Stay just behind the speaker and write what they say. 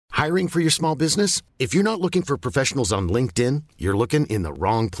Hiring for your small business? If you're not looking for professionals on LinkedIn, you're looking in the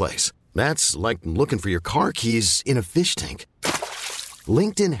wrong place. That's like looking for your car keys in a fish tank.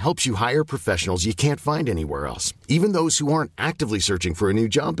 LinkedIn helps you hire professionals you can't find anywhere else, even those who aren't actively searching for a new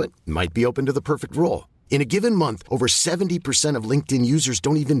job but might be open to the perfect role. In a given month, over 70% of LinkedIn users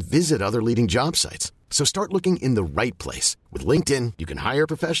don't even visit other leading job sites. So start looking in the right place. With LinkedIn, you can hire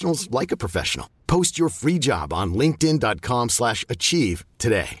professionals like a professional. Post your free job on linkedin.com/achieve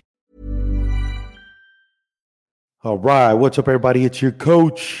today. All right. What's up, everybody? It's your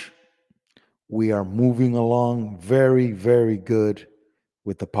coach. We are moving along very, very good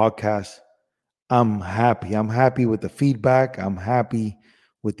with the podcast. I'm happy. I'm happy with the feedback. I'm happy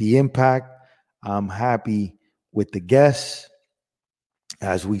with the impact. I'm happy with the guests.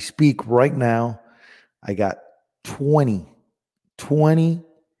 As we speak right now, I got 20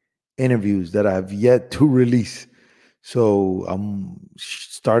 interviews that I've yet to release. So I'm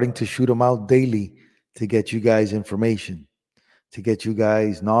starting to shoot them out daily to get you guys information, to get you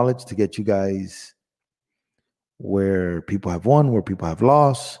guys knowledge, to get you guys where people have won, where people have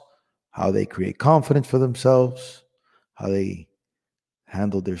lost, how they create confidence for themselves, how they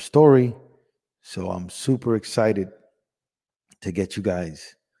handle their story. So I'm super excited to get you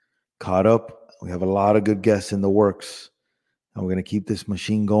guys caught up. We have a lot of good guests in the works, and we're going to keep this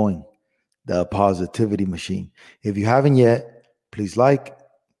machine going, the positivity machine. If you haven't yet, please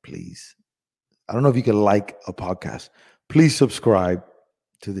please. I don't know if you can like a podcast. Please subscribe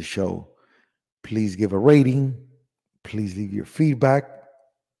to the show. Please give a rating. Please leave your feedback.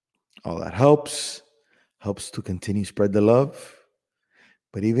 All that helps to continue spread the love.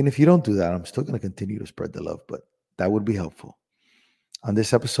 But even if you don't do that, I'm still going to continue to spread the love, but that would be helpful. On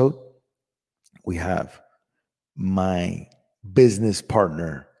this episode, we have my business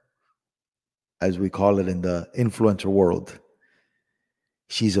partner, as we call it in the influencer world.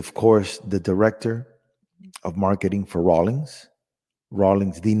 She's, of course, the director of marketing for Rawlings.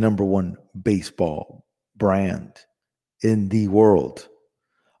 Rawlings, the number one baseball brand in the world.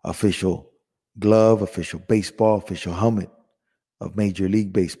 Official glove, official baseball, official helmet of Major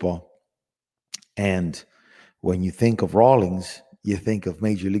League Baseball. And when you think of Rawlings, you think of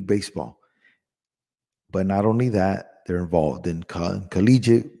Major League Baseball. But not only that, they're involved in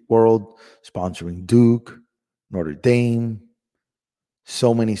collegiate world, sponsoring Duke, Notre Dame,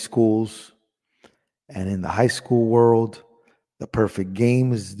 so many schools. And in the high school world, the Perfect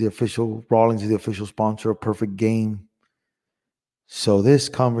Game is Rawlings is the official sponsor of Perfect Game. So this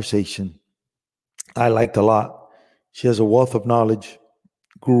conversation, I liked a lot. She has a wealth of knowledge,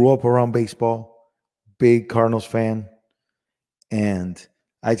 grew up around baseball, big Cardinals fan. And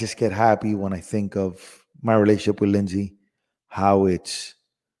I just get happy when I think of my relationship with Lindsay, how it's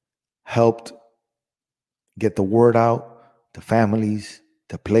helped get the word out to families,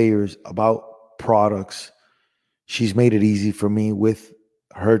 to players about products. She's made it easy for me with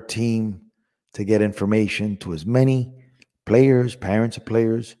her team to get information to as many players, parents of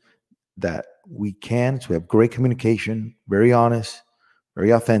players that we can. So we have great communication, very honest,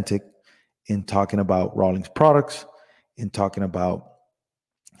 very authentic in talking about Rawlings products, in talking about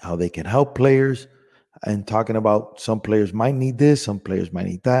how they can help players, and talking about some players might need this, some players might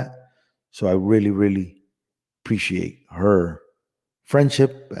need that. So I really, really appreciate her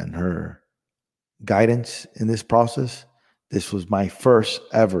friendship and her guidance in this process. This was my first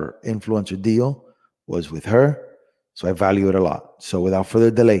ever influencer deal, was with her. So I value it a lot. So without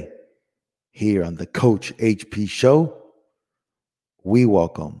further delay, here on the Coach HP Show, we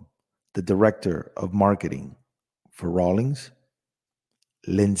welcome the Director of Marketing for Rawlings,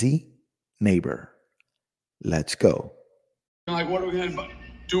 Lindsay Neighbor. Let's go. Like, what are we going to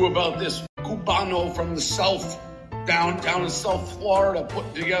do about this Cubano from the South, down in South Florida,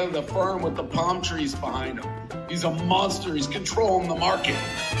 putting together the firm with the palm trees behind him? He's a monster. He's controlling the market.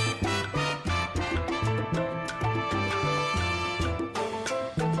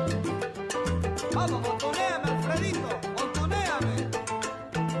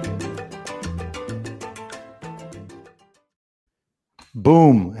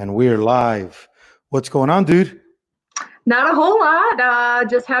 Boom, and we're live. What's going on, dude? Not a whole lot.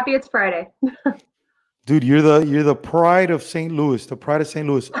 Just happy it's Friday. Dude, you're the pride of St. Louis. The pride of St.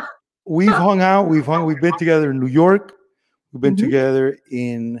 Louis. We've hung out. We've been together in New York. We've been together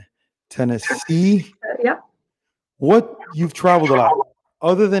in Tennessee. Yep. You've traveled a lot.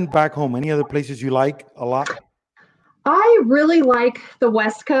 Other than back home, any other places you like a lot? I really like the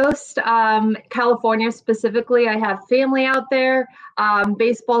West Coast, California specifically. I have family out there.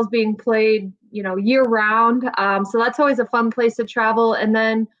 Baseball's being played, year round. So that's always a fun place to travel. And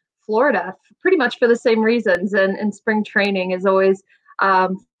then Florida, pretty much for the same reasons. And spring training is always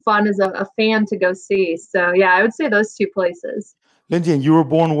fun as a fan to go see. So yeah, I would say those two places. Lindsay, and you were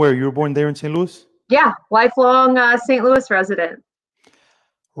born where? You were born there in St. Louis? Yeah, lifelong St. Louis resident.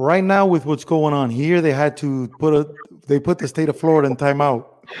 Right now, with what's going on here, they put the state of Florida in timeout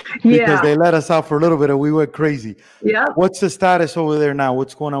because they let us out for a little bit and we went crazy. Yeah. What's the status over there now?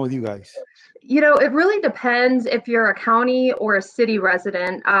 What's going on with you guys? It really depends if you're a county or a city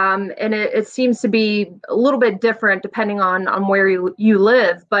resident. And it seems to be a little bit different depending on where you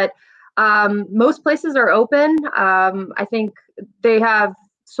live. But most places are open. I think they have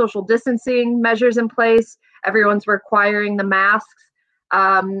social distancing measures in place. Everyone's requiring the masks.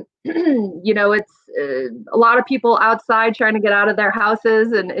 It's a lot of people outside trying to get out of their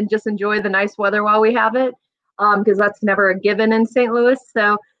houses and just enjoy the nice weather while we have it, because that's never a given in St. Louis.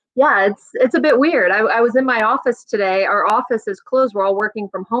 So yeah, it's a bit weird. I was in my office today. Our office is closed. We're all working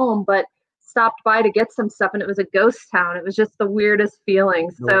from home, but stopped by to get some stuff, and it was a ghost town. It was just the weirdest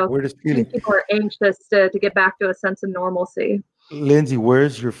feeling. So weirdest feeling. People are anxious to get back to a sense of normalcy. Lindsay,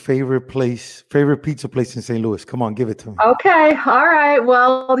 where's your favorite pizza place in St. Louis? Come on, give it to me. Okay, all right.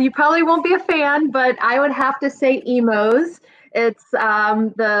 Well, you probably won't be a fan, but I would have to say Emo's. It's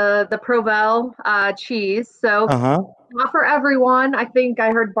the Provel cheese. So not for everyone. I think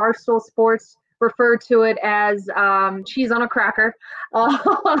I heard Barstool Sports refer to it as cheese on a cracker.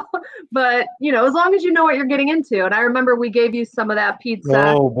 But, as long as you know what you're getting into. And I remember we gave you some of that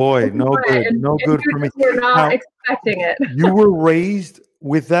pizza. Oh, boy. No good for me. You're not expecting it. You were raised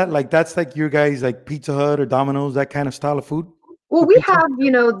with that? Like, that's like your guys, like Pizza Hut or Domino's, that kind of style of food? Well, we have,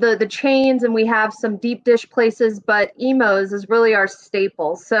 the chains, and we have some deep dish places, but Emo's is really our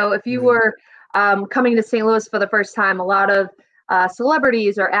staple. So if you were coming to St. Louis for the first time, a lot of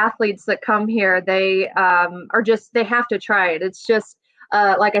celebrities or athletes that come here, they have to try it. It's just,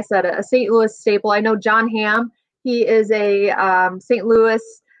 like I said, a St. Louis staple. I know John Hamm, he is a St. Louis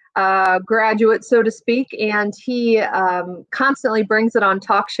graduate, so to speak, and he constantly brings it on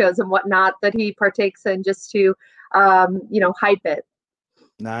talk shows and whatnot that he partakes in just to, hype it.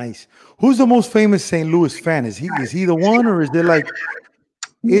 Nice. Who's the most famous St. Louis fan? Is he the one, or is there like,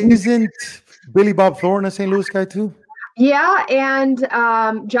 isn't Billy Bob Thornton a St. Louis guy too? Yeah, and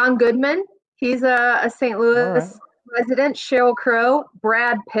John Goodman, he's a St. Louis resident. Sheryl Crow,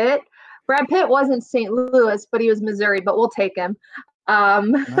 Brad Pitt. Brad Pitt wasn't St. Louis, but he was Missouri, but we'll take him.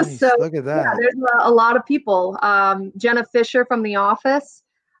 Nice. So look at that. Yeah, there's a lot of people. Jenna Fisher from The Office.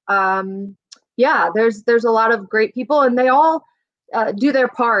 There's a lot of great people, and they all do their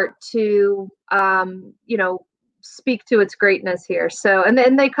part to speak to its greatness here. So and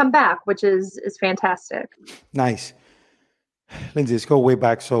then they come back, which is fantastic. Nice. Lindsay, let's go way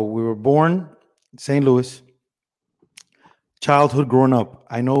back. So we were born in St. Louis. Childhood growing up.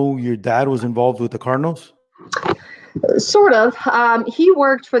 I know your dad was involved with the Cardinals. Sort of. He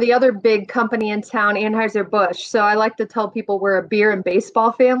worked for the other big company in town, Anheuser-Busch. So I like to tell people we're a beer and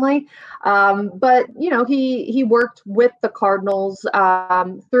baseball family. But he worked with the Cardinals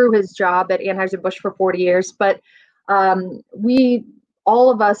through his job at Anheuser-Busch for 40 years. But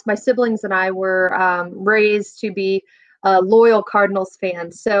all of us, my siblings and I, were raised to be loyal Cardinals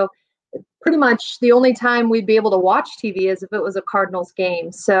fans. So pretty much the only time we'd be able to watch TV is if it was a Cardinals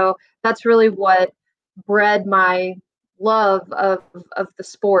game. So that's really what bred my love of the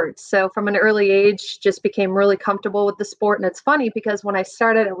sport. So from an early age, just became really comfortable with the sport. And it's funny because when I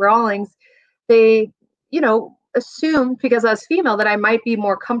started at Rawlings, they, assumed because I was female that I might be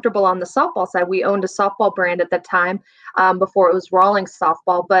more comfortable on the softball side. We owned a softball brand at that time before it was Rawlings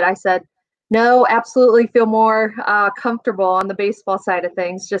softball. But I said, no, absolutely feel more comfortable on the baseball side of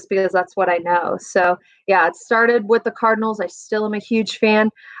things just because that's what I know. So, yeah, it started with the Cardinals. I still am a huge fan.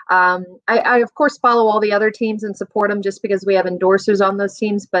 I of course, follow all the other teams and support them just because we have endorsers on those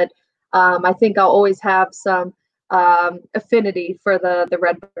teams. But I think I'll always have some affinity for the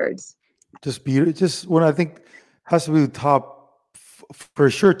Redbirds. Just beautiful. Just what I think has to be for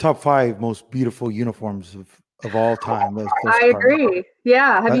sure, top 5 most beautiful uniforms of all time. I agree.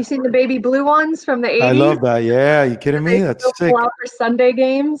 Yeah. Have you seen the baby blue ones from the 80s? I love that. Yeah. Are you kidding me? That's sick. Out for Sunday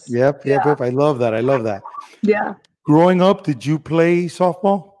games. Yep. I love that. Yeah. Growing up, did you play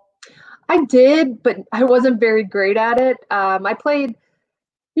softball? I did, but I wasn't very great at it. I played,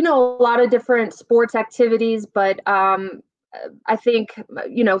 a lot of different sports activities, but I think,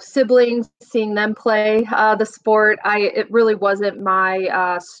 siblings, seeing them play the sport, it really wasn't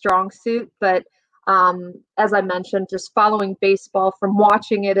my strong suit, but as I mentioned, just following baseball from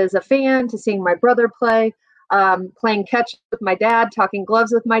watching it as a fan to seeing my brother play, playing catch with my dad, talking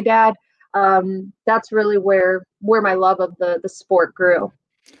gloves with my dad. That's really where my love of the sport grew.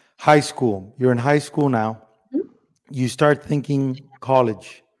 High school. You're in high school now. Mm-hmm. You start thinking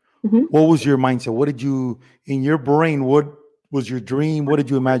college. Mhm. What was your mindset? What did you, in your brain, what was your dream? What did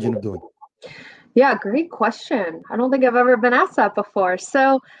you imagine of doing? Yeah, great question. I don't think I've ever been asked that before.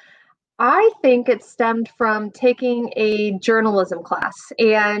 So I think it stemmed from taking a journalism class.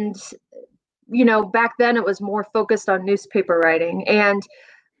 And, back then it was more focused on newspaper writing. And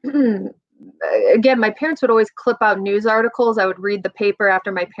again, my parents would always clip out news articles. I would read the paper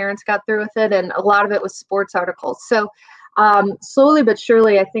after my parents got through with it, and a lot of it was sports articles. So slowly but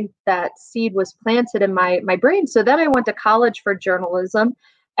surely, I think that seed was planted in my brain. So then I went to college for journalism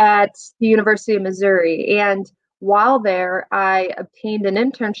at the University of Missouri. And while there, I obtained an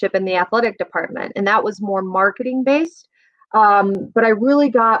internship in the athletic department, and that was more marketing based. But I really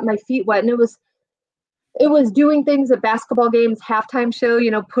got my feet wet, and it was doing things at basketball games, halftime show,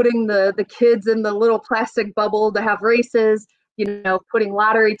 putting the kids in the little plastic bubble to have races, putting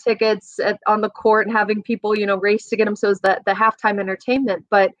lottery tickets on the court and having people, race to get them. So it was the halftime entertainment.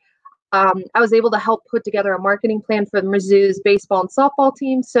 But I was able to help put together a marketing plan for the Mizzou's baseball and softball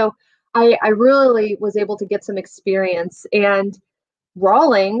team. So I really was able to get some experience. And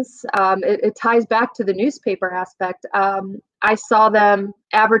Rawlings, it ties back to the newspaper aspect. I saw them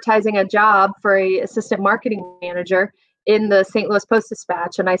advertising a job for a assistant marketing manager in the St. Louis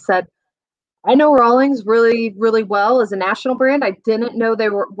Post-Dispatch, and I said, I know Rawlings really, really well as a national brand. I didn't know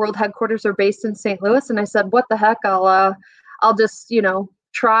their world headquarters are based in St. Louis, and I said, what the heck? I'll just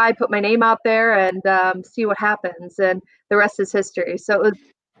try, put my name out there, and see what happens. And the rest is history. So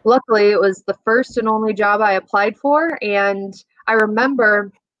luckily, it was the first and only job I applied for, and I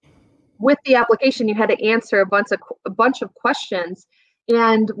remember with the application, you had to answer a bunch of questions.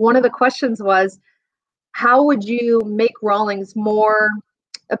 And one of the questions was, how would you make Rawlings more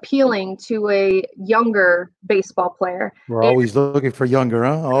appealing to a younger baseball player? We're always looking for younger,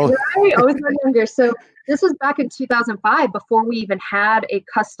 huh? Oh. Right, always younger. So this was back in 2005, before we even had a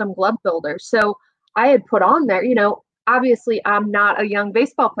custom glove builder. So I had put on there, obviously I'm not a young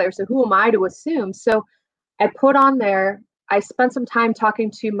baseball player, so who am I to assume? So I put on there, I spent some time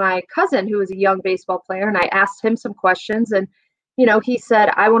talking to my cousin who was a young baseball player, and I asked him some questions. And, he said,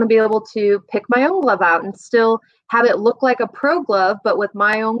 I want to be able to pick my own glove out and still have it look like a pro glove, but with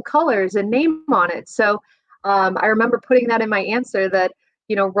my own colors and name on it. So I remember putting that in my answer that,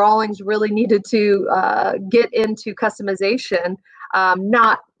 Rawlings really needed to get into customization.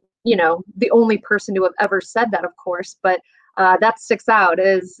 Not, the only person to have ever said that, of course, but that sticks out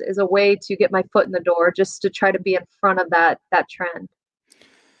as a way to get my foot in the door, just to try to be in front of that trend.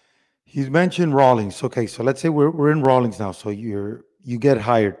 You mentioned Rawlings. Okay, so let's say we're in Rawlings now. So you get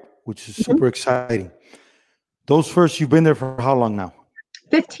hired, which is super exciting. Those first, you've been there for how long now?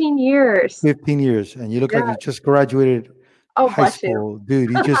 15 years. 15 years, and you look like you just graduated high school,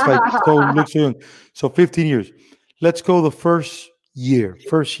 dude. You just looks young. So 15 years. Let's go the first year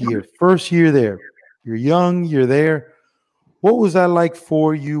there. You're young. You're there. What was that like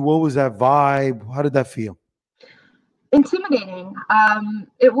for you? What was that vibe? How did that feel? Intimidating.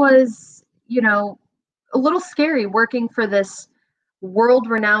 It was, a little scary working for this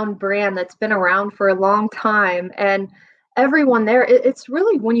world-renowned brand that's been around for a long time. And everyone there, it's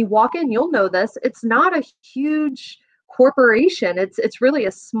really, when you walk in, you'll know this, it's not a huge corporation. It's really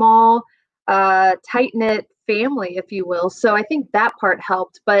a small, tight-knit family, if you will. So I think that part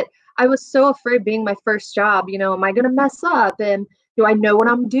helped. But I was so afraid being my first job, am I going to mess up? And do I know what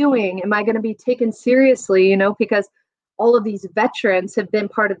I'm doing? Am I going to be taken seriously? Because all of these veterans have been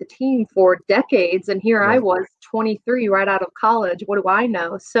part of the team for decades. And here I was 23 right out of college. What do I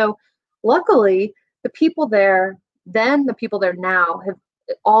know? So luckily, the people there, then the people there now, have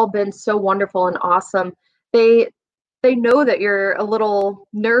all been so wonderful and awesome. They know that you're a little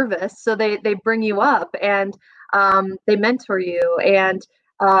nervous, so they bring you up, and they mentor you, and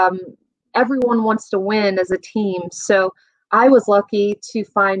everyone wants to win as a team. So I was lucky to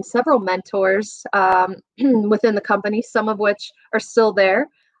find several mentors within the company, some of which are still there,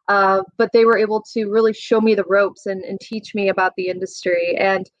 but they were able to really show me the ropes and teach me about the industry.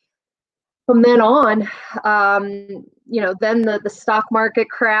 And from then on, then the stock market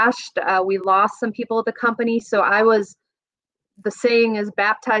crashed. We lost some people at the company. So I was, the saying is,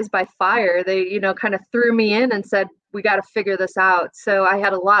 baptized by fire. They, kind of threw me in and said, we got to figure this out. So I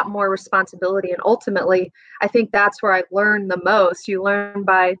had a lot more responsibility. And ultimately, I think that's where I learned the most. You learn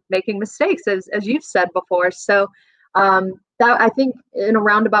by making mistakes, as you've said before. So that, I think, in a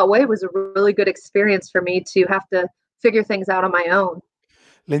roundabout way, was a really good experience for me to have to figure things out on my own.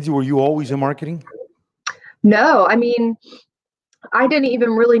 Lindsay, were you always in marketing? No, I mean, I didn't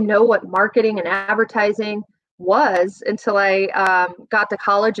even really know what marketing and advertising was until I got to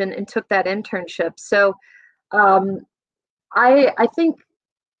college and took that internship. So I think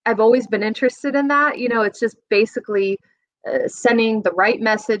I've always been interested in that. It's just basically sending the right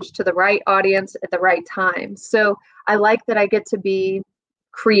message to the right audience at the right time. So I like that I get to be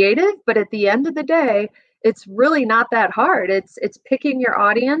creative, but at the end of the day, it's really not that hard. It's picking your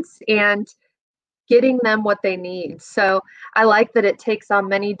audience and getting them what they need. So I like that it takes on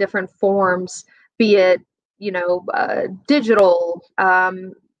many different forms, be it, digital,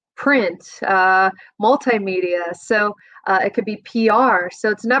 print, multimedia. So it could be PR. So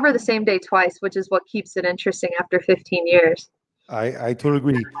it's never the same day twice, which is what keeps it interesting after 15 years. I totally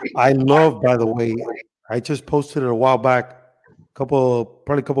agree. I love, by the way, I just posted it a while back,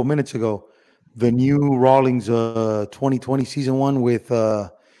 probably a couple minutes ago, the new Rawlings 2020 season 1 with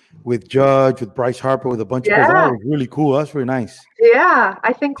Judge, with Bryce Harper, with a bunch of guys. That was really cool. That's really nice. Yeah,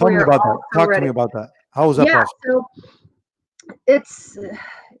 I think Tell me about that. Talk to me about that. How was that possible? So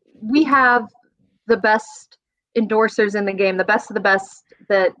we have the best endorsers in the game, the best of the best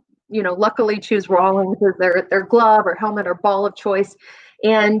that, luckily choose Rawlings as their glove or helmet or ball of choice.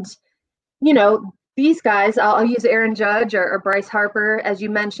 And, these guys, I'll use Aaron Judge or Bryce Harper, as you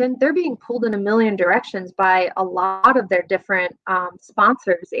mentioned, they're being pulled in a million directions by a lot of their different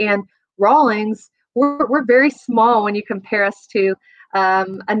sponsors. And Rawlings, we're very small when you compare us to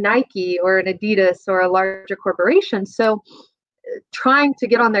a Nike or an Adidas or a larger corporation. So trying to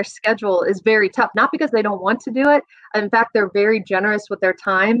get on their schedule is very tough, not because they don't want to do it. In fact, they're very generous with their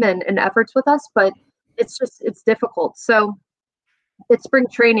time and efforts with us, but it's difficult. So it's spring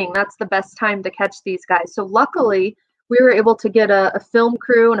training. That's the best time to catch these guys. So luckily, we were able to get a film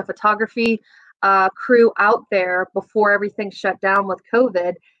crew and a photography crew out there before everything shut down with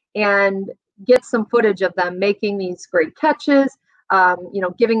COVID and get some footage of them making these great catches,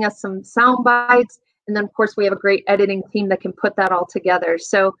 giving us some sound bites. And then, of course, we have a great editing team that can put that all together.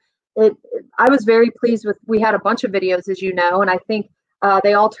 So I was very pleased we had a bunch of videos, as you know, and I think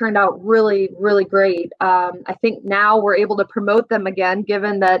they all turned out really, really great. I think now we're able to promote them again,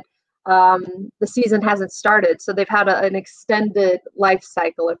 given that the season hasn't started. So they've had an extended life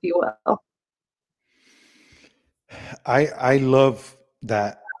cycle, if you will. I love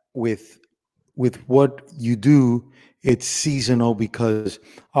that with what you do, it's seasonal, because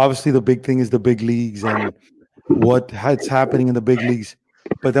obviously the big thing is the big leagues and what's happening in the big leagues.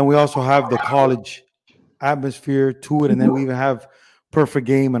 But then we also have the college atmosphere to it, and then we even have Perfect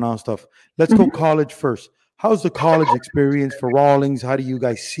Game and all stuff. Let's go college first. How's the college experience for Rawlings? How do you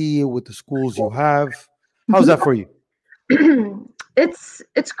guys see it with the schools you have? How's that for you?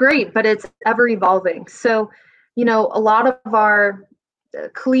 It's great, but it's ever evolving. So, a lot of our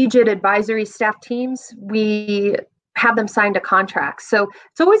collegiate advisory staff teams, we have them signed to contracts. So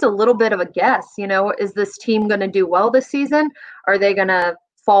it's always a little bit of a guess, is this team going to do well this season? Are they going to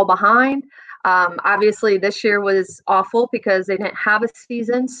fall behind? Obviously, this year was awful because they didn't have a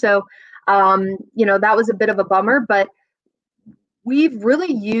season. So, that was a bit of a bummer. But we've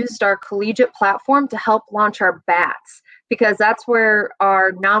really used our collegiate platform to help launch our bats, because that's where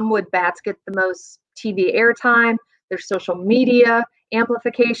our non-wood bats get the most TV airtime. There's social media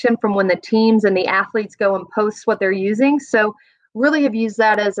amplification from when the teams and the athletes go and post what they're using. So really have used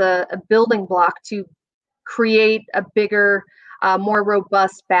that as a building block to create a bigger, more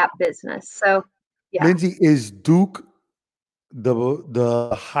robust bat business. So, yeah. Lindsay, is Duke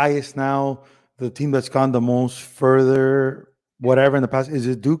the highest now, the team that's gone the most further, whatever in the past? Is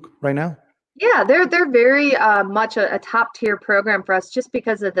it Duke right now? Yeah, they're very much a top tier program for us, just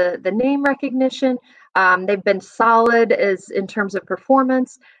because of the name recognition. They've been solid in terms of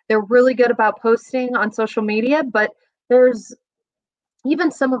performance. They're really good about posting on social media, but there's even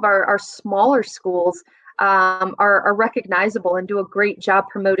some of our smaller schools are recognizable and do a great job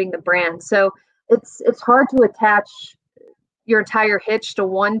promoting the brand. So it's hard to attach your entire hitch to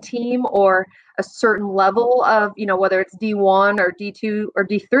one team or a certain level of, whether it's D1 or D2 or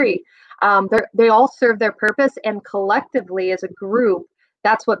D3. They all serve their purpose, and collectively as a group,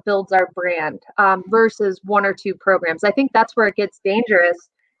 that's what builds our brand versus one or two programs. I think that's where it gets dangerous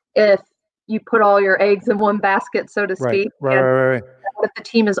if you put all your eggs in one basket, so to speak. Right. What if the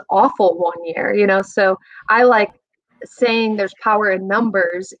team is awful one year, So I like saying there's power in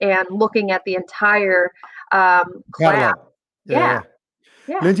numbers and looking at the entire class. Yeah.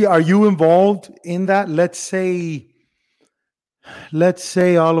 Lindsay, are you involved in that? Let's say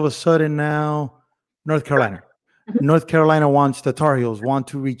all of a sudden now North Carolina wants, the Tar Heels want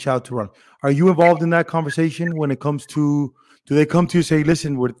to reach out to Rawlings. Are you involved in that conversation when it comes to, do they come to you and say,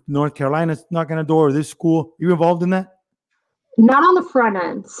 listen, we're North Carolina's knocking on the door, or this school? Are you involved in that? Not on the front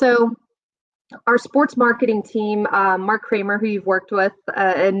end. So our sports marketing team, Mark Kramer, who you've worked with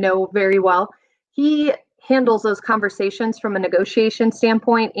and know very well, he handles those conversations from a negotiation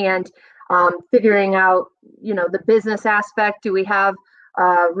standpoint and figuring out, the business aspect. Do we have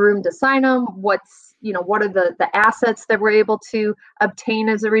room to sign them? What are the assets that we're able to obtain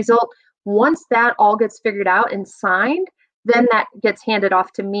as a result? Once that all gets figured out and signed, then that gets handed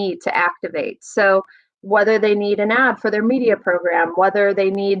off to me to activate. So whether they need an ad for their media program, whether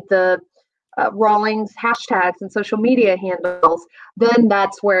they need the Rawlings hashtags and social media handles, then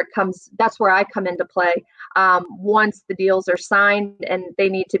that's where I come into play once the deals are signed and they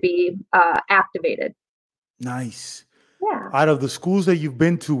need to be activated. Nice. Yeah. Out of the schools that you've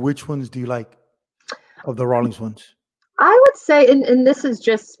been to, which ones do you like of the Rawlings ones? I would say, and this is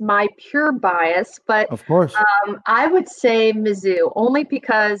just my pure bias, but of course, I would say Mizzou, only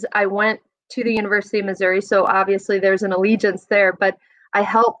because I went to the University of Missouri, so obviously there's an allegiance there, but I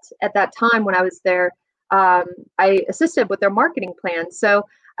helped at that time when I was there. I assisted with their marketing plan. So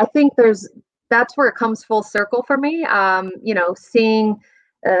I think that's where it comes full circle for me. Seeing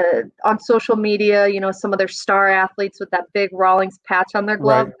on social media, some of their star athletes with that big Rawlings patch on their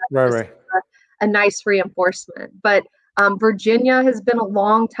glove. Right. A nice reinforcement. But Virginia has been a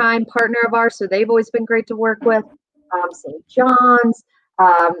long time partner of ours, so they've always been great to work with. St. John's,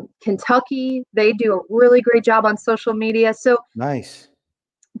 Kentucky, they do a really great job on social media. So nice.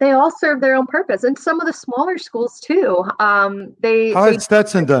 They all serve their own purpose, and some of the smaller schools too. How is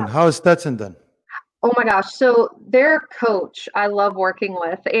Stetson done? Oh my gosh. So their coach, I love working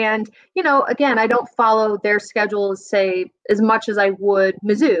with. And, again, I don't follow their schedules, say, as much as I would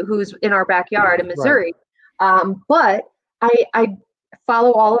Mizzou, who's in our backyard in Missouri. Right. But I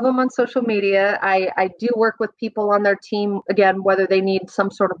follow all of them on social media. I do work with people on their team, again, whether they need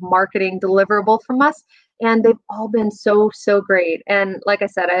some sort of marketing deliverable from us. And they've all been so, so great. And like I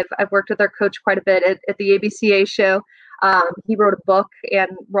said, I've worked with their coach quite a bit at the ABCA show. He wrote a book, and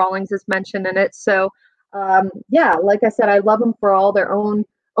Rawlings is mentioned in it. So, like I said, I love them for all their own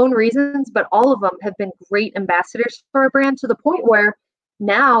reasons, but all of them have been great ambassadors for our brand, to the point where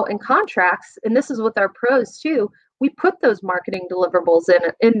now in contracts, and this is with our pros too, we put those marketing deliverables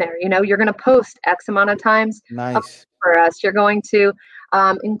in there. You're going to post X amount of times. Nice. For us. You're going to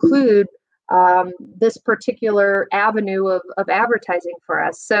include this particular avenue of advertising for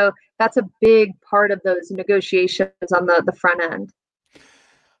us. So that's a big part of those negotiations on the front end.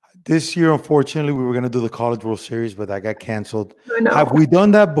 This year, unfortunately, we were going to do the College World Series, but that got canceled. Have we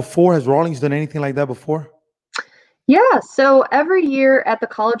done that before? Has Rawlings done anything like that before? Yeah. So every year at the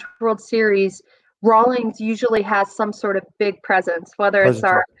College World Series, Rawlings usually has some sort of big presence, whether it's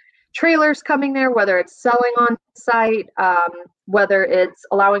our trailers coming there, whether it's selling on site, whether it's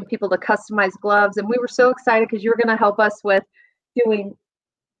allowing people to customize gloves. And we were so excited because you were going to help us with doing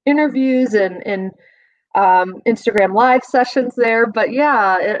interviews and Instagram live sessions there. But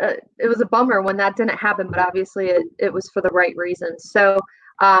yeah, it was a bummer when that didn't happen, but obviously it was for the right reasons. So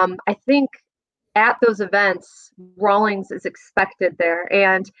I think at those events, Rawlings is expected there.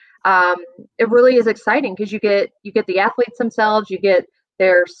 And it really is exciting because you get the athletes themselves, you get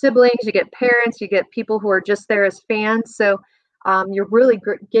their siblings, you get parents, you get people who are just there as fans. So you're really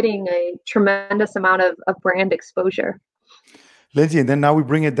getting a tremendous amount of brand exposure. Lindsay, and then now we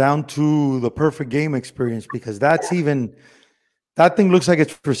bring it down to the Perfect Game experience, because that thing looks like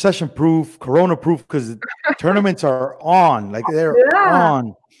it's recession proof, corona proof, because tournaments are on, like they're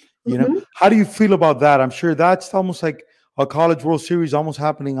on. How do you feel about that? I'm sure that's almost like a College World Series almost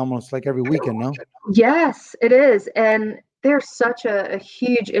happening almost like every weekend, no? Yes, it is. And they're such a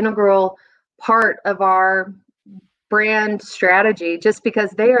huge integral part of our brand strategy, just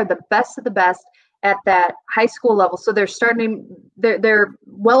because they are the best of the best at that high school level. So they're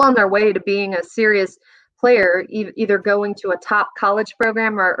well on their way to being a serious player, either going to a top college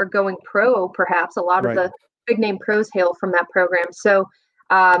program or going pro, perhaps. A lot of the big name pros hail from that program. So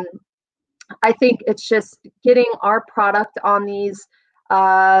I think it's just getting our product on these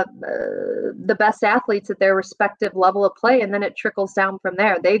the best athletes at their respective level of play, and then it trickles down from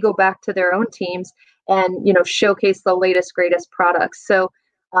there. They go back to their own teams and showcase the latest, greatest products. So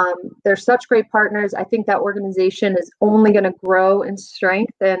they're such great partners. I think that organization is only going to grow in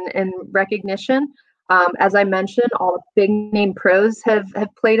strength and recognition. As I mentioned, all the big name pros have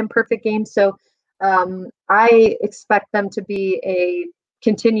played in Perfect Games. So I expect them to be a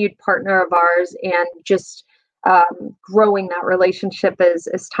continued partner of ours, and just growing that relationship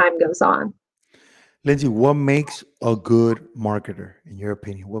as time goes on. Lindsay, what makes a good marketer, in your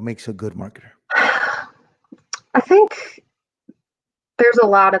opinion? What makes a good marketer? I think there's a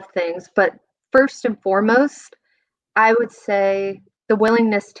lot of things, but first and foremost, I would say the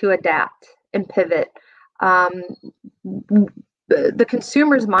willingness to adapt and pivot. the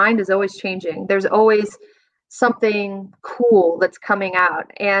consumer's mind is always changing. There's always something cool that's coming out,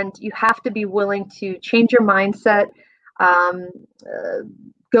 and you have to be willing to change your mindset, um,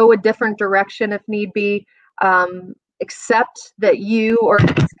 go a different direction if need be, accept that you, or in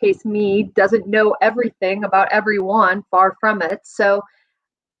this case me, doesn't know everything about everyone, far from it. So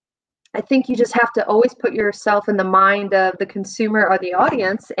I think you just have to always put yourself in the mind of the consumer or the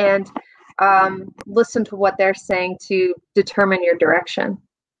audience, and listen to what they're saying to determine your direction.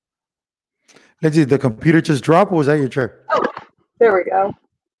 Let's see, the computer just dropped, or was that your chair? Oh, there we go.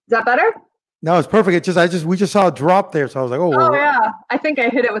 Is that better? No, it's perfect. We just saw a drop there, so I was like, oh yeah, I think I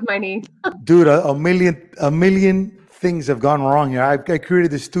hit it with my knee. Dude, a million things have gone wrong here. I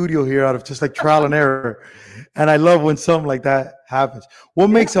created the studio here out of just like trial and error, and I love when something like that happens. What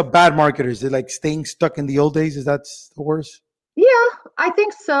makes a bad marketer? Is it like staying stuck in the old days? Is that the worst? Yeah, I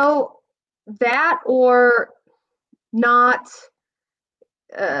think so. That, or not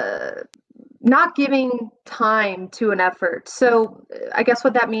giving time to an effort. So I guess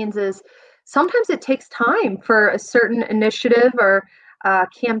what that means is sometimes it takes time for a certain initiative or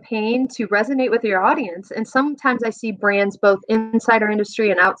campaign to resonate with your audience. And sometimes I see brands both inside our industry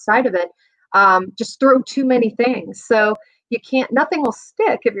and outside of it just throw too many things. So nothing will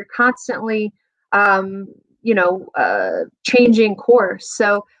stick if you're constantly, changing course.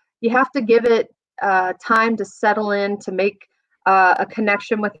 So you have to give it time to settle in, to make a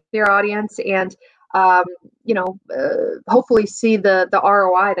connection with your audience, and hopefully see the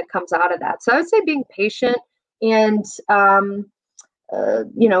ROI that comes out of that. So I would say being patient, and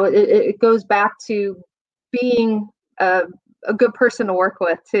it goes back to being a good person to work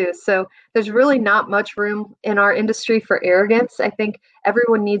with too. So there's really not much room in our industry for arrogance. I think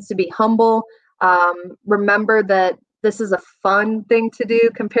everyone needs to be humble. Remember that this is a fun thing to do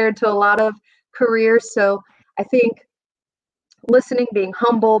compared to a lot of careers. So I think listening, being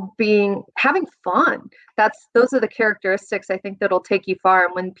humble, having fun. Those are the characteristics I think that'll take you far.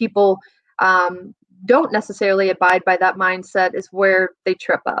 And when people don't necessarily abide by that mindset is where they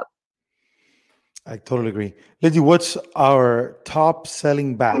trip up. I totally agree. Lizzie, what's our top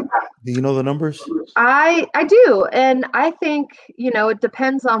selling bat? Do you know the numbers? I do. And I think, it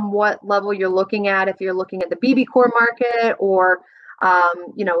depends on what level you're looking at. If you're looking at the BBCOR market or, a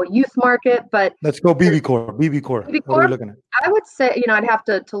youth market, but let's go BBCOR. BBCOR. What are we looking at? I would say, I'd have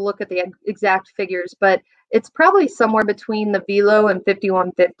to look at the exact figures, but it's probably somewhere between the Velo and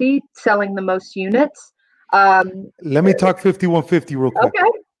 5150 selling the most units. Let me talk 5150 real quick.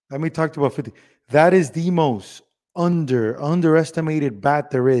 Okay. Let me talk about 50. That is the most underestimated bat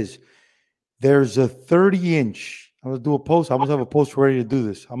there is. There's a 30-inch. I'm going to do a post. I must have a post ready to do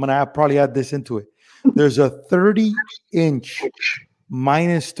this. I'm going to probably add this into it. There's a 30-inch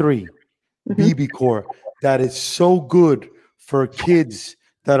 -3 BBCOR that is so good for kids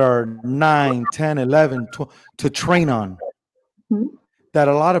that are 9, 10, 11 to train on. That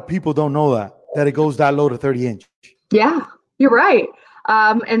a lot of people don't know that it goes that low to 30-inch. Yeah, you're right.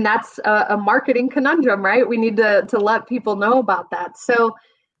 And that's a marketing conundrum, right? We need to let people know about that. So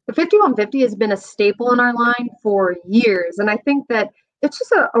the 5150 has been a staple in our line for years. And I think that it's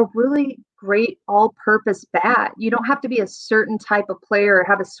just a really great all-purpose bat. You don't have to be a certain type of player or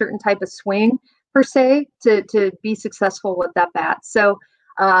have a certain type of swing per se to be successful with that bat. So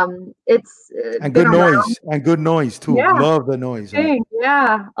it's and good noise and good noise too. Yeah. Love the noise.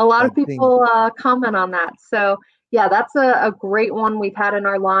 Yeah, a lot of people comment on that. So yeah, that's a great one we've had in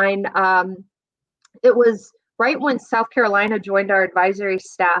our line. It was right when South Carolina joined our advisory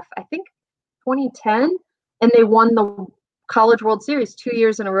staff, I think 2010, and they won the College World Series 2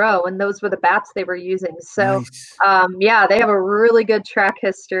 years in a row, and those were the bats they were using. So nice. Yeah, they have a really good track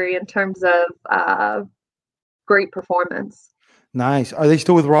history in terms of great performance. Nice. Are they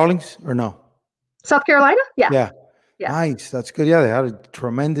still with Rawlings or no? South Carolina? Yeah. Nice. That's good. Yeah, they had a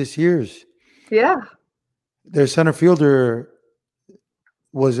tremendous years. Yeah. Their center fielder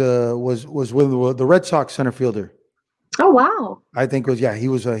was with the Red Sox center fielder. Oh wow! I think he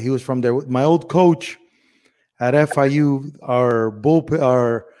was from there. My old coach at FIU,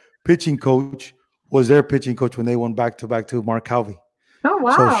 our pitching coach was their pitching coach when they went back to Mark Calvi. Oh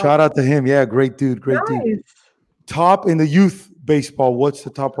wow! So shout out to him. Yeah, great dude. Dude. Top in the youth baseball. What's the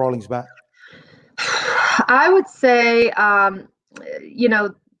top Rawlings bat? I would say,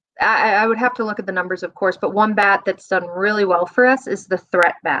 I would have to look at the numbers, of course, but one bat that's done really well for us is the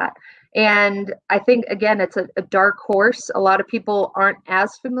Threat bat. And I think, again, it's a dark horse. A lot of people aren't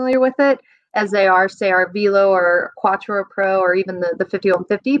as familiar with it as they are, say, our Velo or Quattro Pro or even the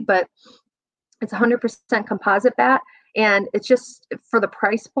 5150, but it's 100% composite bat. And it's just for the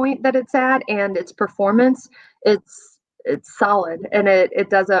price point that it's at and its performance, it's it's solid, and it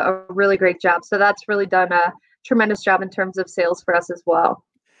does a really great job. So that's really done a tremendous job in terms of sales for us as well.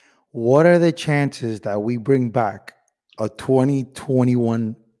 What are the chances that we bring back a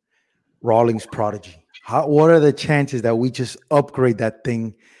 2021 Rawlings Prodigy? What are the chances that we just upgrade that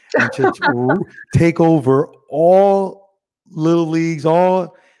thing and just take over all little leagues? I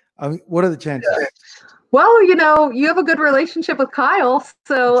mean, what are the chances? Well, you have a good relationship with Kyle,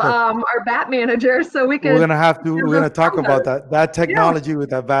 so our bat manager, so we're gonna talk about that. That technology with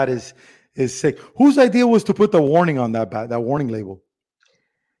that bat is sick. Whose idea was to put the warning on that bat, that warning label?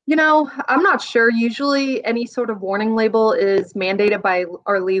 I'm not sure. Usually any sort of warning label is mandated by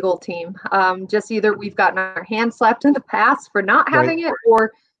our legal team. Just either we've gotten our hands slapped in the past for not having it,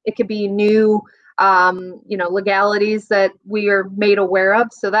 or it could be new, legalities that we are made aware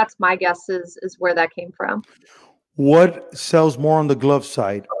of. So that's my guess is where that came from. What sells more on the glove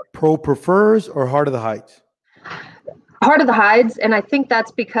side, Pro prefers or Heart of the Heights? Heart of the Hides, and I think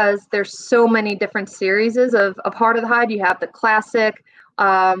that's because there's so many different series of Heart of the Hide. You have the classic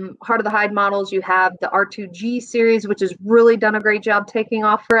Heart of the Hide models. You have the R2G series, which has really done a great job taking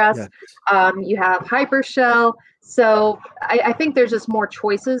off for us. Yes. You have Hyper Shell. So I think there's just more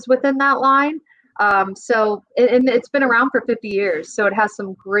choices within that line. And it's been around for 50 years. So it has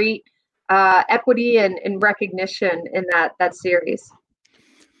some great equity and recognition in that series.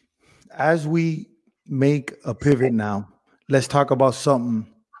 As we make a pivot now, let's talk about something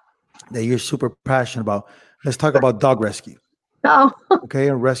that you're super passionate about. Let's talk about dog rescue. Oh. Okay,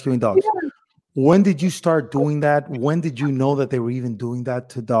 and rescuing dogs. Yeah. When did you start doing that? When did you know that they were even doing that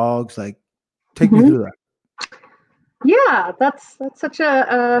to dogs? Like, take me through that. Yeah, that's such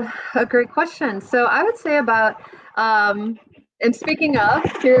a great question. So I would say about, and speaking of,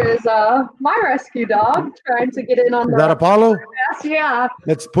 here is my rescue dog trying to get in on Is that Apollo? Yeah.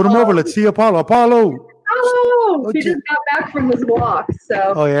 Let's put him over. Let's see Apollo. Oh, he just got back from his walk.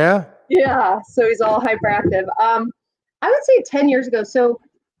 So. Oh yeah. Yeah. So he's all hyperactive. I would say 10 years ago. So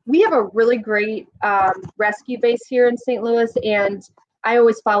we have a really great rescue base here in St. Louis, and I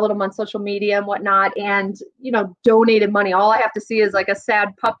always followed them on social media and whatnot, and donated money. All I have to see is like a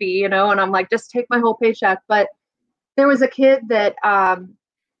sad puppy, and I'm like, just take my whole paycheck. But there was a kid that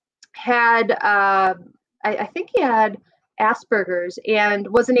had I think he had Asperger's and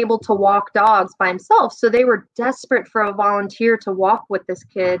wasn't able to walk dogs by himself. So they were desperate for a volunteer to walk with this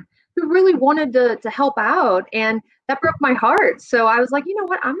kid who really wanted to help out. And that broke my heart. So I was like, you know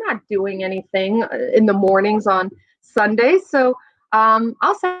what? I'm not doing anything in the mornings on Sundays. So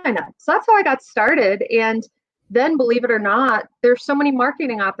I'll sign up. So that's how I got started. And then, believe it or not, there's so many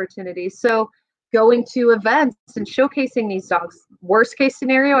marketing opportunities. So going to events and showcasing these dogs. Worst case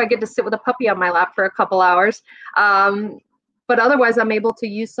scenario, I get to sit with a puppy on my lap for a couple hours. But otherwise, I'm able to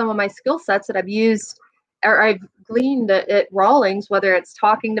use some of my skill sets that I've used or I've gleaned at Rawlings, whether it's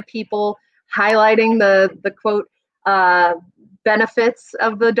talking to people, highlighting the quote benefits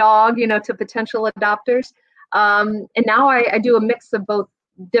of the dog, to potential adopters. And now I do a mix of both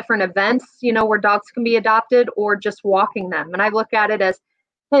different events, where dogs can be adopted or just walking them. And I look at it as,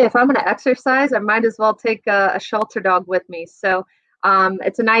 hey, if I'm going to exercise, I might as well take a shelter dog with me. So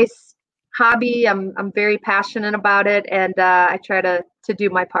it's a nice hobby. I'm very passionate about it, and I try to do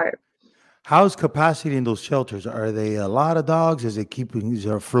my part. How's capacity in those shelters? Are they a lot of dogs? Is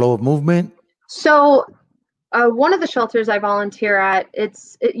there a flow of movement? So one of the shelters I volunteer at, it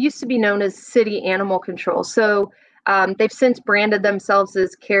used to be known as City Animal Control. So they've since branded themselves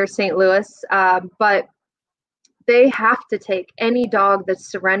as Care St. Louis, but they have to take any dog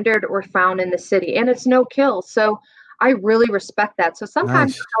that's surrendered or found in the city, and it's no kill. So I really respect that. So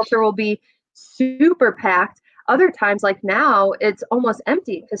sometimes the shelter will be super packed. Other times, like now, it's almost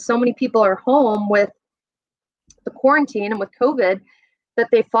empty because so many people are home with the quarantine and with COVID that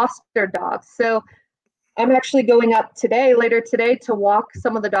they foster dogs. So I'm actually going up later today, to walk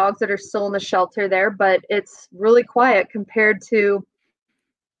some of the dogs that are still in the shelter there, but it's really quiet compared to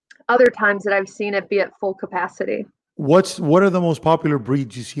other times that I've seen it be at full capacity. What are the most popular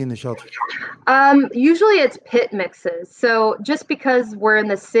breeds you see in the shelter? Usually it's pit mixes. So just because we're in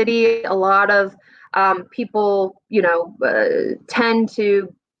the city, a lot of people, tend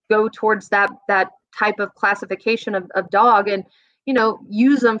to go towards that type of classification of dog and,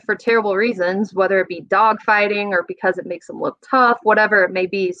 use them for terrible reasons, whether it be dog fighting or because it makes them look tough, whatever it may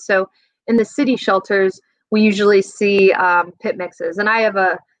be. So in the city shelters, we usually see pit mixes. And I have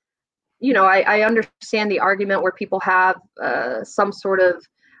I understand the argument where people have some sort of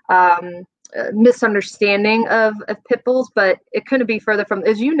misunderstanding of pit bulls, but it couldn't be further from,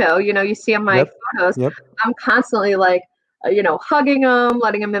 as you see on my photos, I'm constantly like, hugging them,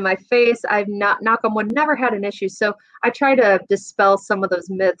 letting them in my face. I've not, knock on wood, never had an issue. So I try to dispel some of those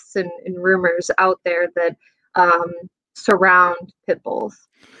myths and rumors out there that surround pit bulls.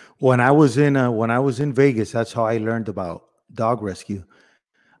 When I was in Vegas, that's how I learned about dog rescue.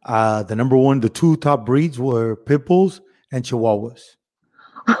 The two top breeds were pit bulls and chihuahuas.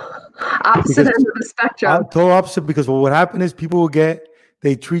 Opposite end of the spectrum. Total opposite, because what happened is people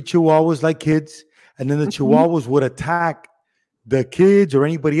they treat chihuahuas like kids, and then the chihuahuas would attack the kids or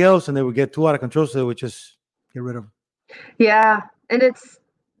anybody else, and they would get too out of control, so they would just get rid of them. Yeah, and it's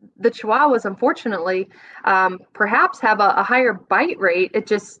the chihuahuas, unfortunately, perhaps have a higher bite rate. It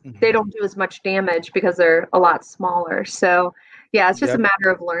just they don't do as much damage because they're a lot smaller. So yeah, it's just a matter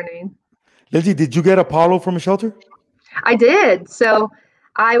of learning. Lindsay, did you get Apollo from a shelter? I did. So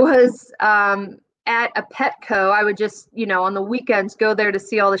I was at a Petco. I would just, on the weekends go there to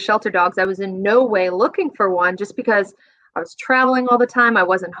see all the shelter dogs. I was in no way looking for one just because I was traveling all the time. I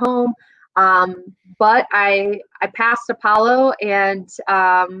wasn't home. But I passed Apollo and,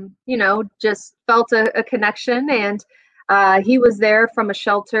 just felt a connection. And he was there from a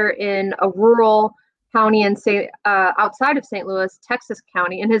shelter in a rural county in outside of St. Louis, Texas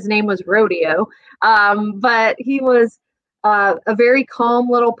County, and his name was Rodeo. But he was a very calm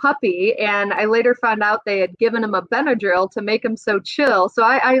little puppy, and I later found out they had given him a Benadryl to make him so chill. So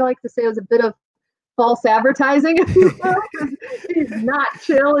I like to say it was a bit of false advertising. He's not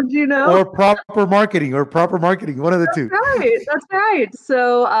chill, as you know. Or proper marketing, one of the two. That's right.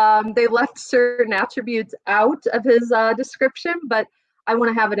 So they left certain attributes out of his description, but I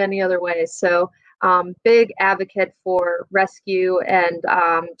want to have it any other way. So big advocate for rescue and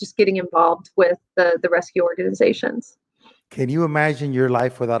just getting involved with the rescue organizations. Can you imagine your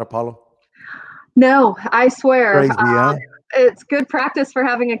life without Apollo? No, I swear. Crazy, huh? It's good practice for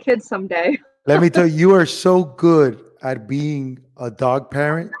having a kid someday. Let me tell you, you are so good at being a dog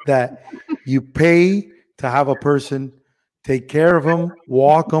parent that you pay to have a person take care of him,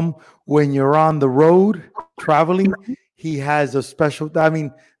 walk him. When you're on the road traveling, he has a special,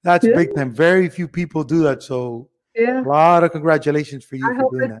 that's big time. Very few people do that. So a lot of congratulations for you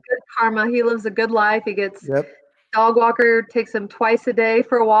for doing that. Good karma. He lives a good life. He gets dog walker, takes him twice a day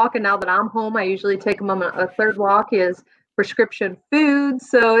for a walk. And now that I'm home, I usually take him on a third walk. He has prescription food.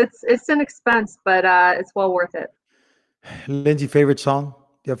 So it's an expense, but it's well worth it. Lindsay, favorite song?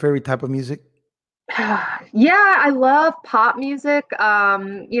 Your favorite type of music? Yeah, I love pop music.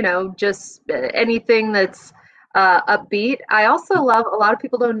 Just anything that's upbeat. I also love, a lot of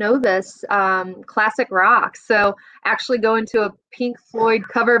people don't know this, classic rock. So actually going to a Pink Floyd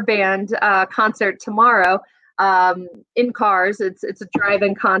cover band concert tomorrow in cars. It's a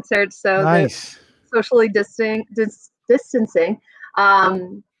drive-in concert, so nice. Socially distancing.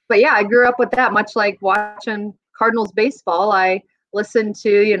 But yeah, I grew up with that. Much like watching Cardinals baseball, I listened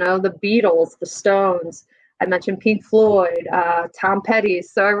to the Beatles, the Stones. I mentioned Pink Floyd, Tom Petty.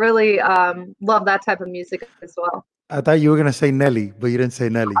 So I really love that type of music as well. I thought you were gonna say Nelly, but you didn't say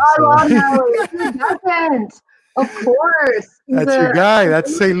Nelly. I love Nelly. Who doesn't? Of course. That's your guy.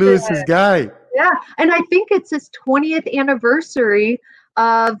 That's St. Louis's guy. Yeah, and I think it's his 20th anniversary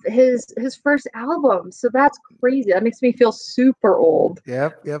of his first album. So that's crazy. That makes me feel super old.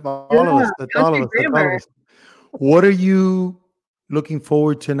 Yep. All of us. That's all of us. What are you looking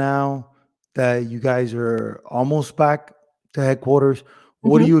forward to now that you guys are almost back to headquarters?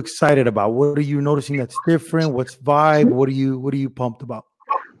 What are you excited about? What are you noticing that's different? What's vibe? What are you pumped about?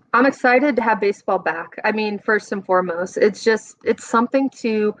 I'm excited to have baseball back. I mean, first and foremost, it's something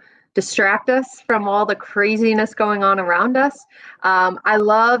to distract us from all the craziness going on around us. I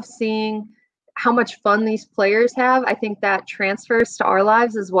love seeing how much fun these players have. I think that transfers to our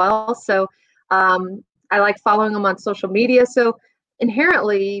lives as well. So I like following them on social media. So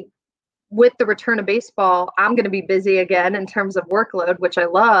inherently, with the return of baseball, I'm going to be busy again in terms of workload, which I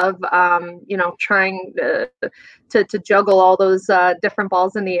love, trying to juggle all those different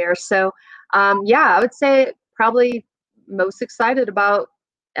balls in the air. So, I would say probably most excited about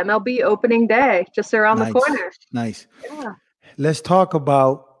MLB opening day, just around the corner. Nice. Yeah. Let's talk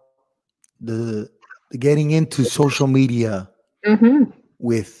about the getting into social media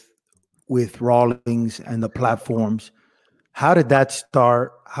with Rawlings and the platforms. How did that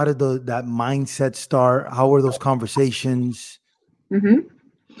start? How did that mindset start? How were those conversations?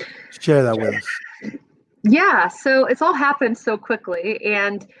 Share that with us. Yeah, so it's all happened so quickly,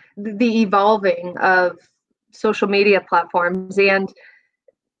 and the evolving of social media platforms. And,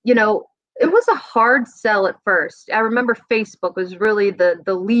 it was a hard sell at first. I remember Facebook was really the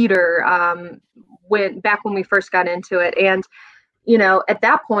leader when we first got into it. And, at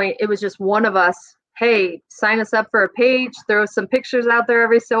that point, it was just one of us hey, sign us up for a page, throw some pictures out there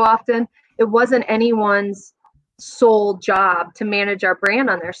every so often. It wasn't anyone's sole job to manage our brand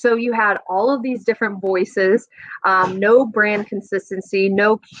on there. So you had all of these different voices, no brand consistency,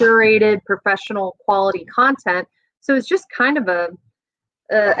 no curated professional quality content. So it's just kind of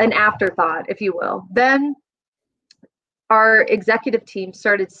an afterthought, if you will. Then our executive team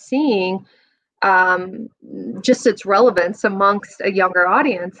started seeing just its relevance amongst a younger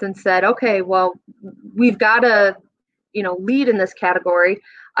audience and said, okay, well, we've got to, lead in this category,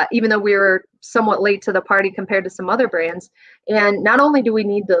 even though we were somewhat late to the party compared to some other brands. And not only do we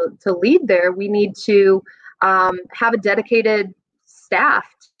need to lead there, we need to have a dedicated staff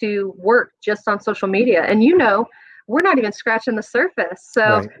to work just on social media. And we're not even scratching the surface.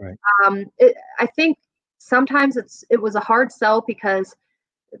 So right. I think sometimes it was a hard sell because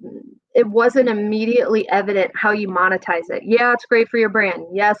it wasn't immediately evident how you monetize it. Yeah, it's great for your brand.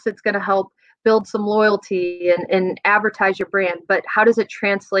 Yes, it's going to help build some loyalty and advertise your brand, but how does it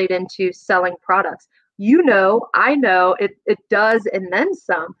translate into selling products? I know it does, and then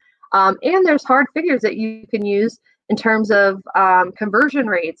some. And there's hard figures that you can use in terms of conversion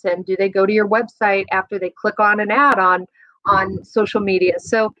rates, and do they go to your website after they click on an ad on social media?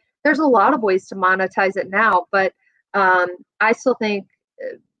 So there's a lot of ways to monetize it now, but I still think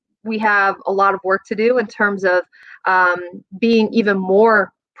we have a lot of work to do in terms of being even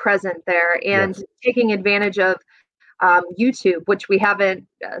more present there and yes. taking advantage of YouTube, which we haven't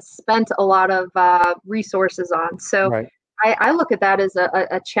spent a lot of resources on. So right. I look at that as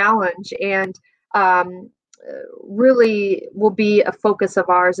a challenge, and really will be a focus of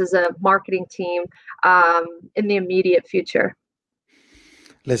ours as a marketing team in the immediate future.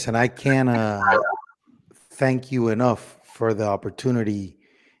 Listen, I can't thank you enough for the opportunity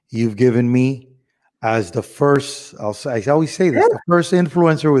you've given me as the first, I always say this, the first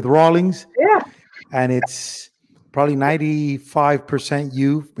influencer with Rawlings. Yeah. And it's probably 95%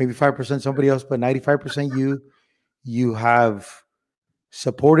 you, maybe 5% somebody else, but 95% you. You have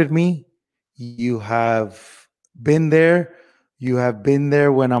supported me. You have been there. You have been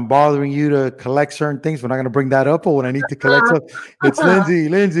there when I'm bothering you to collect certain things. We're not going to bring that up, or when I need to collect stuff. It's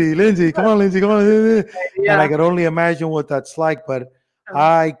Lindsay. Come on, Lindsay. Yeah. And I can only imagine what that's like, but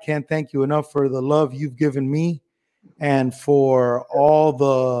I can't thank you enough for the love you've given me and for all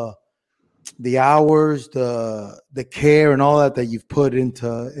the hours, the care and all that you've put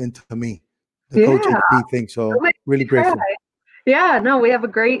into me, the Coach HP thing. So really grateful. Yeah, no, we have a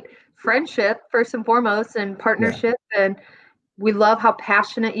great friendship first and foremost, and partnership, and we love how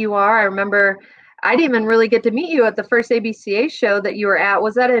passionate you are. I remember I didn't even really get to meet you at the first ABCA show that you were at.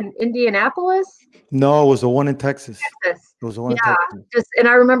 Was that in Indianapolis? No, it was the one in Texas. It was the one in Texas. And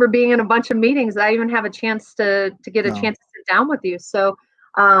I remember being in a bunch of meetings. I even have a chance to get a chance to sit down with you. So,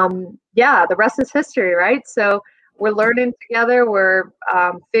 the rest is history, right? So we're learning together. We're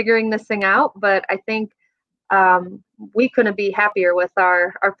figuring this thing out. But I think we couldn't be happier with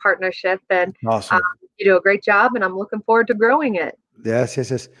our partnership. And awesome. You do a great job, and I'm looking forward to growing it.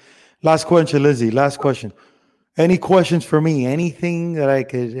 Yes. Last question, Lizzie. Last question. Any questions for me? Anything that I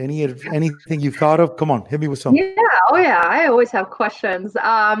could, anything you've thought of? Come on, hit me with something. Yeah. Oh, yeah. I always have questions.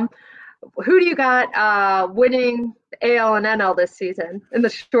 Who do you got winning AL and NL this season in the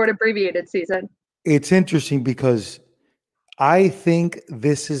short abbreviated season? It's interesting because I think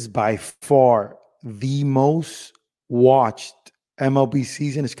this is by far the most watched MLB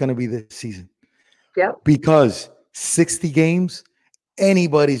season. It's going to be this season. Yep. Because 60 games,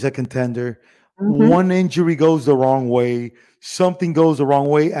 anybody's a contender. Mm-hmm. One injury goes the wrong way, something goes the wrong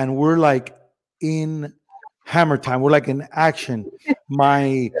way, and we're like in hammer time. We're like in action.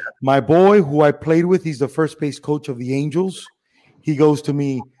 My boy who I played with, he's the first base coach of the Angels. He goes to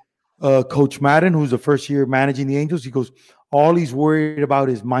me, Coach Madden, who's the first year managing the Angels. He goes, all he's worried about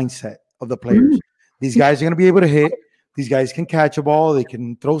is mindset of the players. Mm-hmm. These guys are going to be able to hit. These guys can catch a ball. They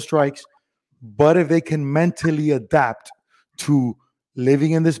can throw strikes. But if they can mentally adapt to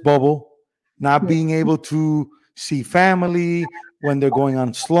living in this bubble, not being able to see family when they're going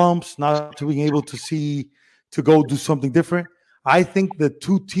on slumps, not being able to go do something different. I think the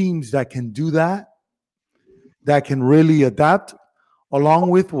two teams that can do that can really adapt, along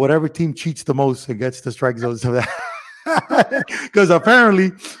with whatever team cheats the most and gets the strike zones of that. Because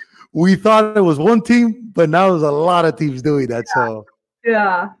apparently we thought it was one team, but now there's a lot of teams doing that. So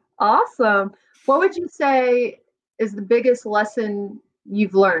yeah, awesome. What would you say is the biggest lesson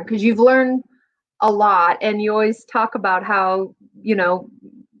you've learned? Because you've learned a lot, and you always talk about how you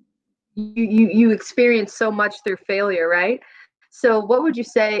experience so much through failure, right? So what would you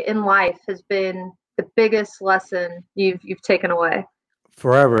say in life has been the biggest lesson you've taken away?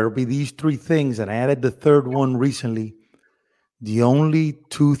 forever. It'll be these three things. And I added the third one recently. The only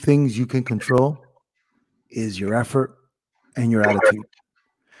two things you can control is your effort and your attitude.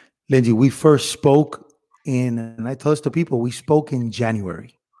 Lindsay, we first spoke and I tell this to people, we spoke in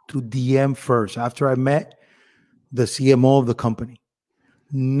January to DM first after I met the CMO of the company.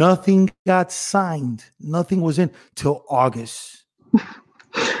 Nothing got signed. Nothing was in till August.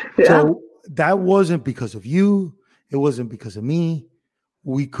 Yeah. So that wasn't because of you. It wasn't because of me.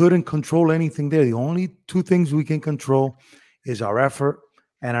 We couldn't control anything there. The only two things we can control is our effort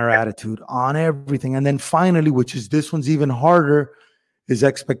and our attitude on everything. And then finally, which is this one's even harder, is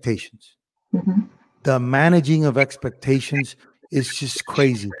expectations. Mm-hmm. The managing of expectations is just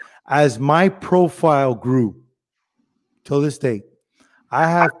crazy. As my profile grew till this day, I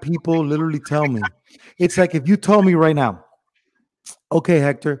have people literally tell me, it's like if you told me right now, okay,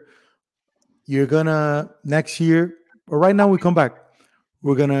 Hector, you're gonna next year, or right now we come back,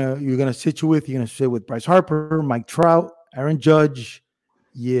 you're gonna sit with Bryce Harper, Mike Trout, Aaron Judge,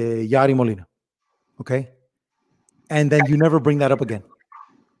 Yadi Molina. Okay. And then you never bring that up again.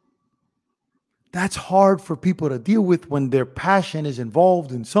 That's hard for people to deal with when their passion is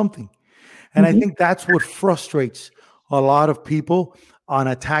involved in something. And I think that's what frustrates a lot of people on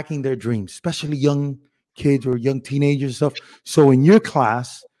attacking their dreams, especially young kids or young teenagers and stuff. So in your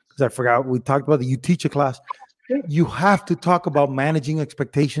class, because I forgot, we talked about that you teach a class, you have to talk about managing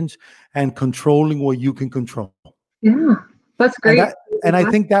expectations and controlling what you can control. Yeah, that's great. And I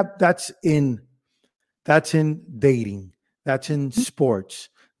think that's in dating, that's in sports,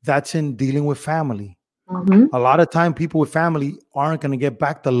 that's in dealing with family. Mm-hmm. A lot of time people with family aren't going to get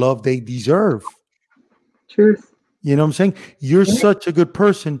back the love they deserve. Truth. You know what I'm saying? You're such a good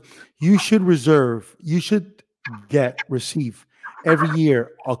person. You should receive every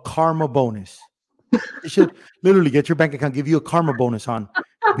year a karma bonus. You should literally get your bank account, give you a karma bonus on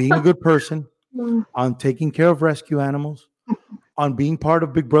being a good person, on taking care of rescue animals, on being part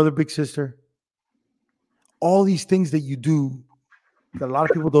of Big Brother, Big Sister. All these things that you do that a lot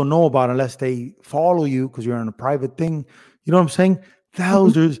of people don't know about unless they follow you because you're on a private thing. You know what I'm saying?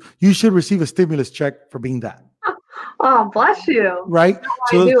 Thousands. You should receive a stimulus check for being that. Oh, bless you. Right?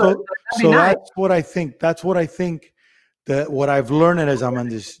 So that's what I think. That's what I think that what I've learned as I'm on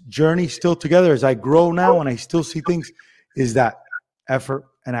this journey still together, as I grow now and I still see things, is that effort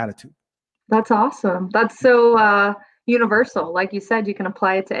and attitude. That's awesome. That's so universal. Like you said, you can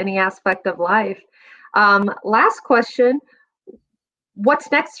apply it to any aspect of life. Last question.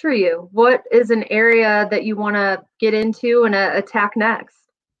 What's next for you? What is an area that you want to get into and attack next?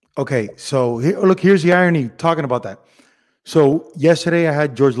 Okay, so here's the irony talking about that. So yesterday I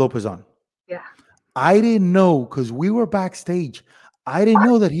had George Lopez on. Yeah. I didn't know because we were backstage. I didn't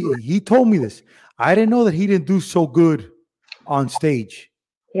know that he told me this. I didn't know that he didn't do so good on stage.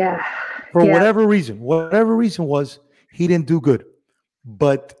 Yeah. For whatever reason was, he didn't do good.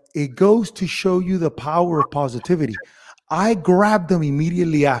 But it goes to show you the power of positivity. I grabbed him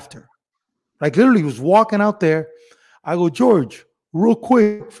immediately after. Like literally was walking out there. I go, George, real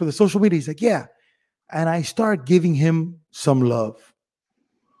quick for the social media. He's like, yeah. And I start giving him some love.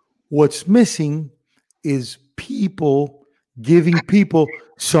 What's missing is people giving people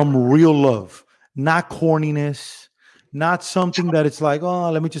some real love, not corniness, not something that it's like, oh,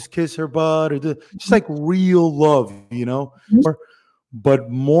 let me just kiss her butt, or just like real love, you know? But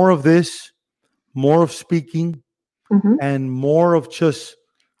more of this, more of speaking, and more of just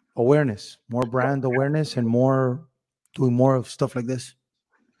awareness, more brand awareness, and doing more of stuff like this.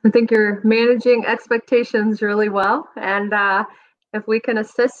 I think you're managing expectations really well. And if we can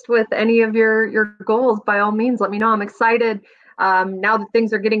assist with any of your goals, by all means, let me know. I'm excited now that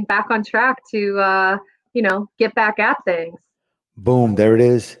things are getting back on track to, get back at things. Boom. There it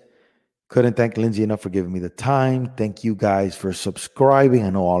is. Couldn't thank Lindsay enough for giving me the time. Thank you guys for subscribing. I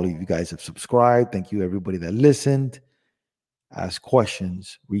know all of you guys have subscribed. Thank you, everybody that listened. Ask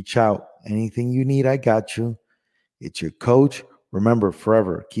questions. Reach out. Anything you need, I got you. It's your coach. Remember,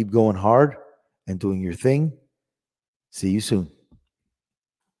 forever, keep going hard and doing your thing. See you soon.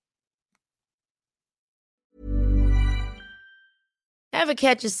 Ever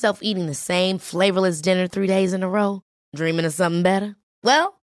catch yourself eating the same flavorless dinner 3 days in a row? Dreaming of something better?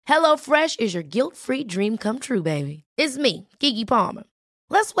 Well, HelloFresh is your guilt-free dream come true, baby. It's me, Keke Palmer.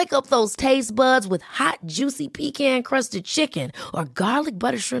 Let's wake up those taste buds with hot, juicy pecan-crusted chicken or garlic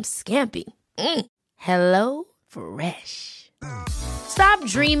butter shrimp scampi. Hello Fresh. Stop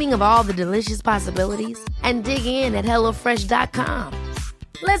dreaming of all the delicious possibilities and dig in at HelloFresh.com.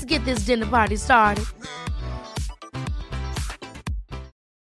 Let's get this dinner party started.